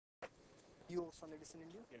CEO, Sun Edison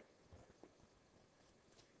India. Yeah.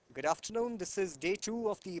 Good afternoon. This is day 2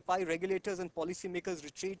 of the IPPAI Regulators and Policymakers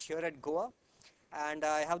Retreat here at Goa. And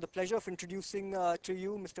I have the pleasure of introducing to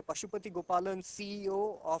you Mr. Pashupathy Gopalan,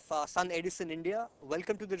 CEO of Sun Edison India.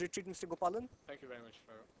 Welcome to the retreat, Mr. Gopalan. Thank you very much.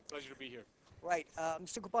 Pleasure to be here. Right.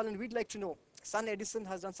 Mr. Gopalan, we'd like to know, Sun Edison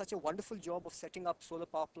has done such a wonderful job of setting up solar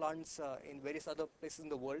power plants in various other places in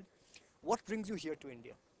the world. What brings you here to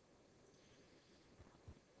India?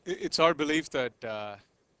 It's our belief that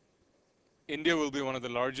India will be one of the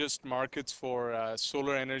largest markets for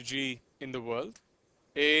solar energy in the world.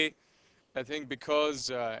 I think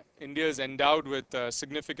because India is endowed with a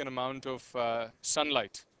significant amount of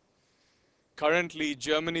sunlight. Currently,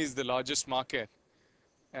 Germany is the largest market,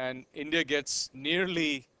 and India gets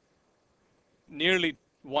nearly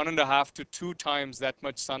 1.5 to 2 times that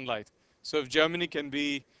much sunlight. So if Germany can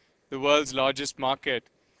be the world's largest market,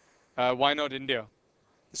 why not India?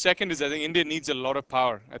 The second is I think India needs a lot of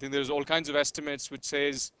power. I think there's all kinds of estimates which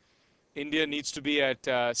says India needs to be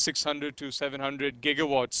at 600 to 700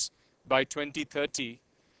 gigawatts by 2030.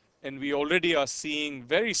 And we already are seeing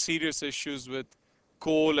very serious issues with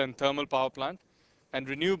coal and thermal power plant. And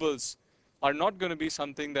renewables are not going to be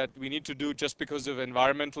something that we need to do just because of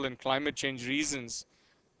environmental and climate change reasons,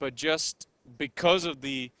 but just because of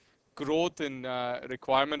the growth in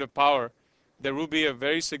requirement of power. There will be a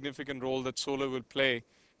very significant role that solar will play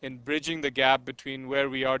in bridging the gap between where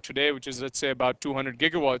we are today, which is, let's say, about 200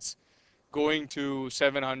 gigawatts, going to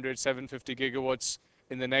 700, 750 gigawatts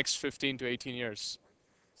in the next 15 to 18 years.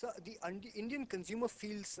 So the Indian consumer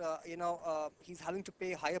feels, he's having to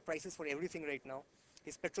pay higher prices for everything right now.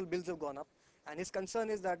 His petrol bills have gone up, and his concern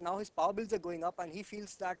is that now his power bills are going up, and he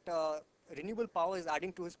feels that renewable power is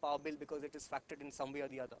adding to his power bill because it is factored in some way or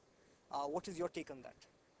the other. What is your take on that?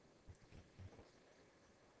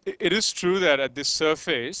 It is true that at the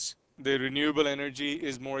surface, the renewable energy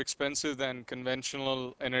is more expensive than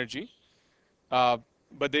conventional energy.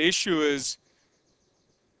 But the issue is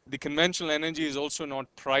the conventional energy is also not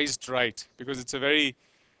priced right because it's a very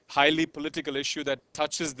highly political issue that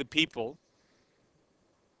touches the people.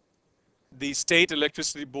 The state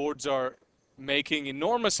electricity boards are making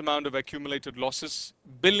enormous amount of accumulated losses,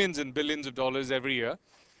 billions and billions of dollars every year.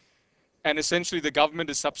 And essentially the government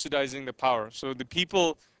is subsidizing the power. So the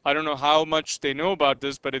people, I don't know how much they know about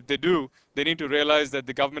this, but if they do, they need to realize that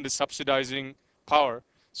the government is subsidizing power.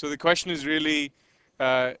 So the question is really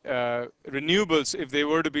renewables, if they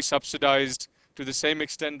were to be subsidized to the same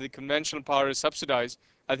extent the conventional power is subsidized,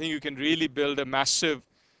 I think you can really build a massive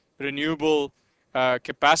renewable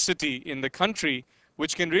capacity in the country,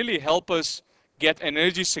 which can really help us get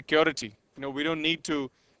energy security. You know, we don't need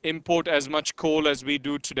to import as much coal as we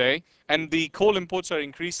do today, and the coal imports are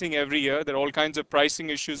increasing every year. There are all kinds of pricing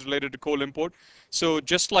issues related to coal import. So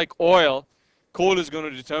just like oil, coal is going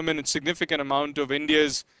to determine a significant amount of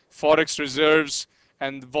India's forex reserves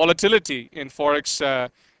and volatility in forex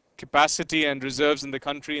capacity and reserves in the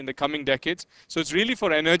country in the coming decades. So it's really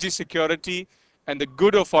for energy security and the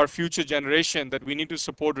good of our future generation that we need to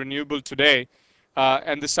support renewable today.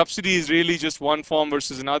 And the subsidy is really just one form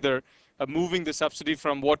versus another, moving the subsidy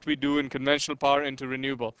from what we do in conventional power into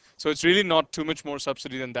renewable. So it's really not too much more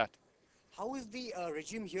subsidy than that. How is the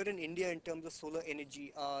regime here in India in terms of solar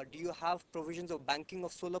energy? Do you have provisions of banking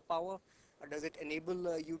of solar power? Does it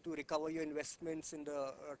enable you to recover your investments in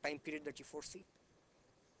the time period that you foresee?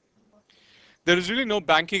 There is really no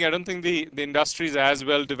banking. I don't think the industry is as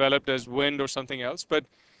well developed as wind or something else, but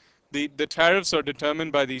the tariffs are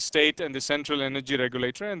determined by the state and the central energy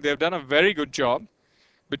regulator, and they've done a very good job.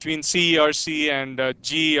 Between CERC and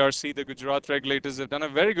GERC, the Gujarat regulators, have done a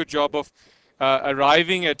very good job of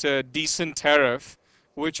arriving at a decent tariff,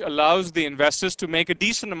 which allows the investors to make a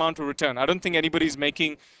decent amount of return. I don't think anybody's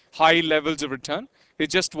making high levels of return.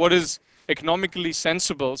 It's just what is economically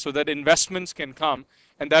sensible so that investments can come,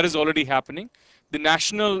 and that is already happening. The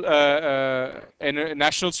National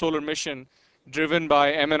Solar Mission, driven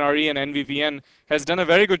by MNRE and NVVN, has done a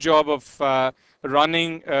very good job of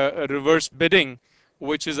running a reverse bidding,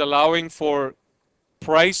 which is allowing for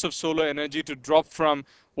price of solar energy to drop from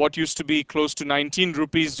what used to be close to 19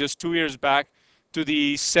 rupees just 2 years back to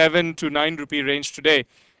the 7 to 9 rupee range today,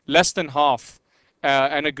 less than half,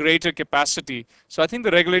 and a greater capacity. So I think the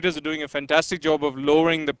regulators are doing a fantastic job of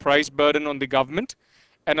lowering the price burden on the government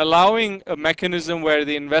and allowing a mechanism where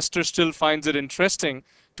the investor still finds it interesting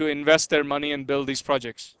to invest their money and build these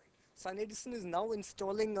projects. Sun Edison is now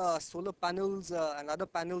installing solar panels and other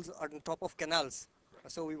panels on top of canals.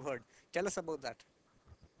 So we've heard. Tell us about that.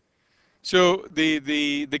 So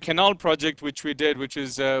the canal project which we did, which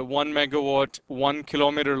is a 1 megawatt, 1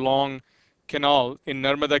 kilometer long canal in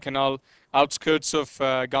Narmada Canal, outskirts of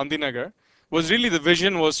Gandhinagar, was really the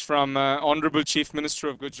vision was from Honorable Chief Minister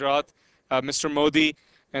of Gujarat, Mr. Modi,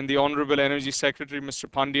 and the Honorable Energy Secretary, Mr.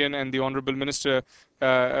 Pandian, and the Honorable Minister,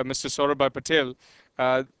 Mr. Saurabh Patel.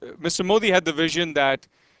 Mr. Modi had the vision that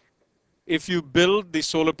if you build the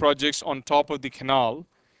solar projects on top of the canal,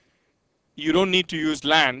 you don't need to use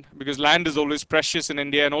land because land is always precious in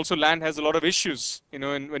India, and also land has a lot of issues.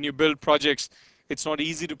 And when you build projects, it's not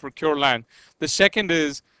easy to procure land. The second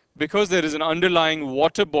is because there is an underlying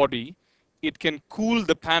water body, it can cool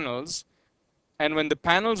the panels, and when the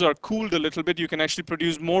panels are cooled a little bit, you can actually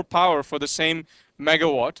produce more power for the same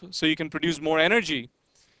megawatt, so you can produce more energy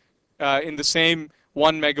in the same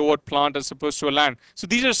 1 megawatt plant as opposed to a land. So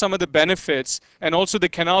these are some of the benefits, and also the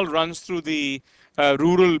canal runs through the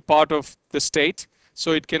rural part of the state,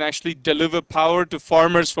 so it can actually deliver power to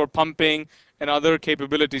farmers for pumping and other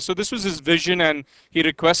capabilities. So this was his vision, and he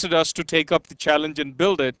requested us to take up the challenge and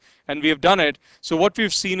build it, and we have done it. So what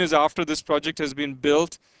we've seen is after this project has been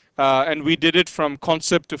built, and we did it from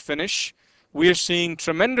concept to finish, we are seeing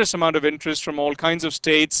tremendous amount of interest from all kinds of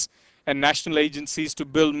states and national agencies to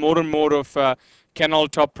build more and more of canal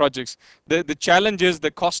top projects. The challenge is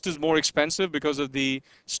the cost is more expensive because of the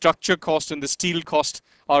structure cost, and the steel cost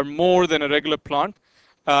are more than a regular plant,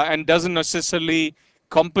 and doesn't necessarily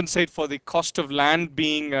compensate for the cost of land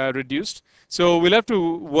being reduced. So we'll have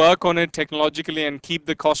to work on it technologically and keep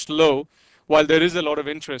the cost low while there is a lot of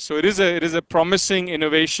interest. So it is a promising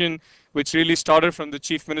innovation which really started from the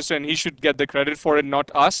Chief Minister, and he should get the credit for it,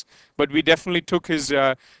 not us. But we definitely took his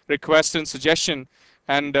request and suggestion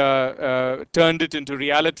and turned it into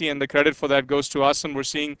reality, and the credit for that goes to us, and we're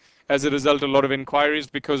seeing as a result a lot of inquiries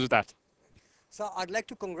because of that. So I'd like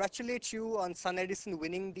to congratulate you on Sun Edison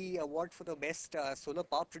winning the award for the best solar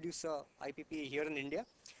power producer IPPA here in India.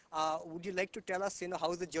 Would you like to tell us,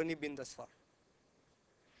 how's the journey been thus far?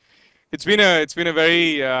 It's been a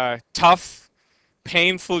very tough,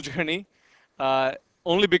 painful journey, uh,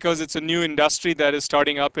 only because it's a new industry that is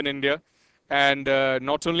starting up in India. And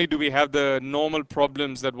not only do we have the normal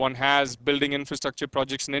problems that one has building infrastructure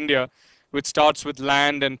projects in India, which starts with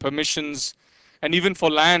land and permissions, and even for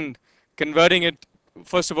land, converting it,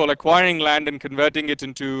 first of all, acquiring land and converting it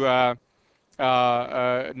into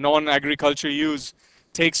non-agriculture use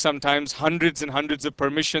takes sometimes hundreds and hundreds of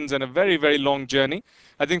permissions and a very, very long journey.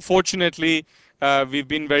 I think fortunately we've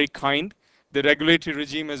been very kind. The regulatory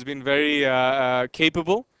regime has been very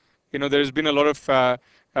capable. There's been a lot of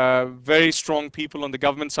very strong people on the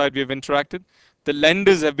government side we have interacted. The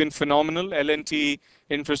lenders have been phenomenal. L&T,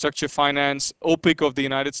 Infrastructure Finance, OPIC of the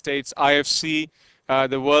United States, IFC,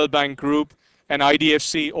 the World Bank Group, and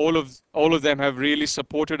IDFC, all of them have really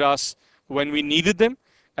supported us when we needed them.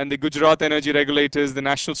 And the Gujarat Energy Regulators, the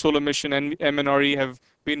National Solar Mission, and MNRE have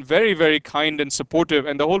been very, very kind and supportive.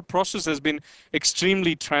 And the whole process has been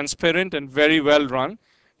extremely transparent and very well run.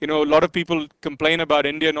 A lot of people complain about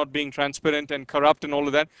India not being transparent and corrupt and all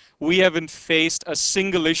of that. We haven't faced a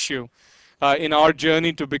single issue in our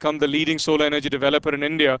journey to become the leading solar energy developer in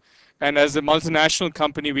India. And as a multinational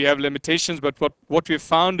company, we have limitations, but what we've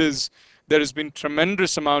found is there has been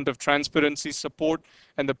tremendous amount of transparency, support,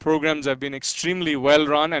 and the programs have been extremely well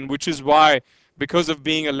run, and which is why, because of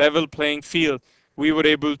being a level playing field, we were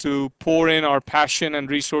able to pour in our passion and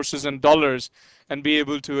resources and dollars and be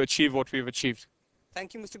able to achieve what we've achieved.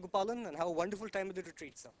 Thank you, Mr. Gopalan, and have a wonderful time at the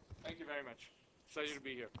retreat, sir. Thank you very much. Pleasure to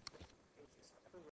be here.